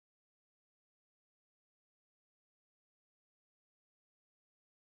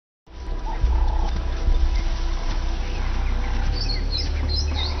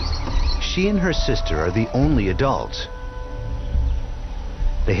She and her sister are the only adults.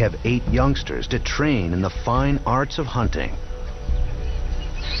 They have 8 youngsters to train in the fine arts of hunting.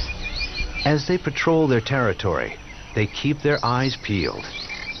 As they patrol their territory, they keep their eyes peeled.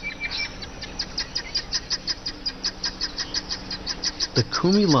 The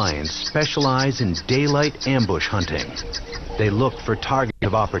Kumi lions specialize in daylight ambush hunting. They look for targets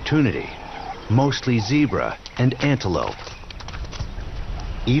of opportunity, mostly zebra and antelope.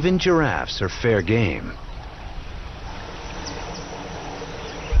 Even giraffes are fair game.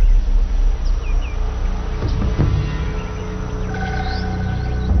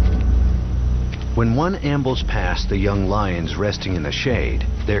 When one ambles past the young lions resting in the shade,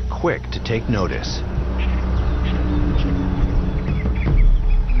 they're quick to take notice.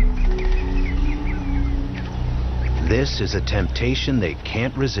 This is a temptation they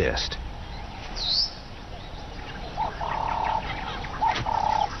can't resist.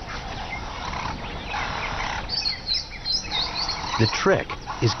 The trick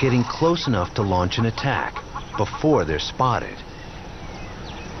is getting close enough to launch an attack before they're spotted.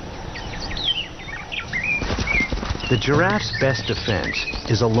 The giraffe's best defense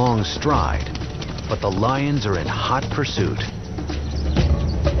is a long stride, but the lions are in hot pursuit.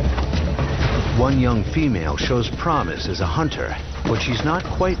 One young female shows promise as a hunter, but she's not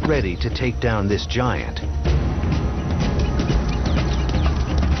quite ready to take down this giant.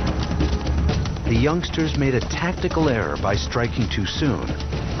 The youngsters made a tactical error by striking too soon.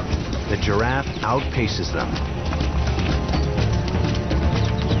 The giraffe outpaces them.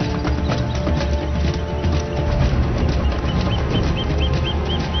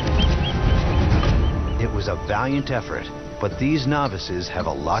 It was a valiant effort, but these novices have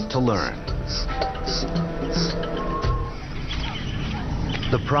a lot to learn.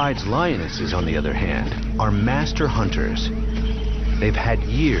 The pride's lionesses, on the other hand, are master hunters. They've had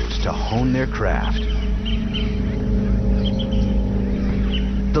years to hone their craft.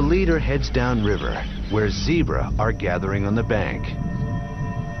 The leader heads downriver, where zebra are gathering on the bank.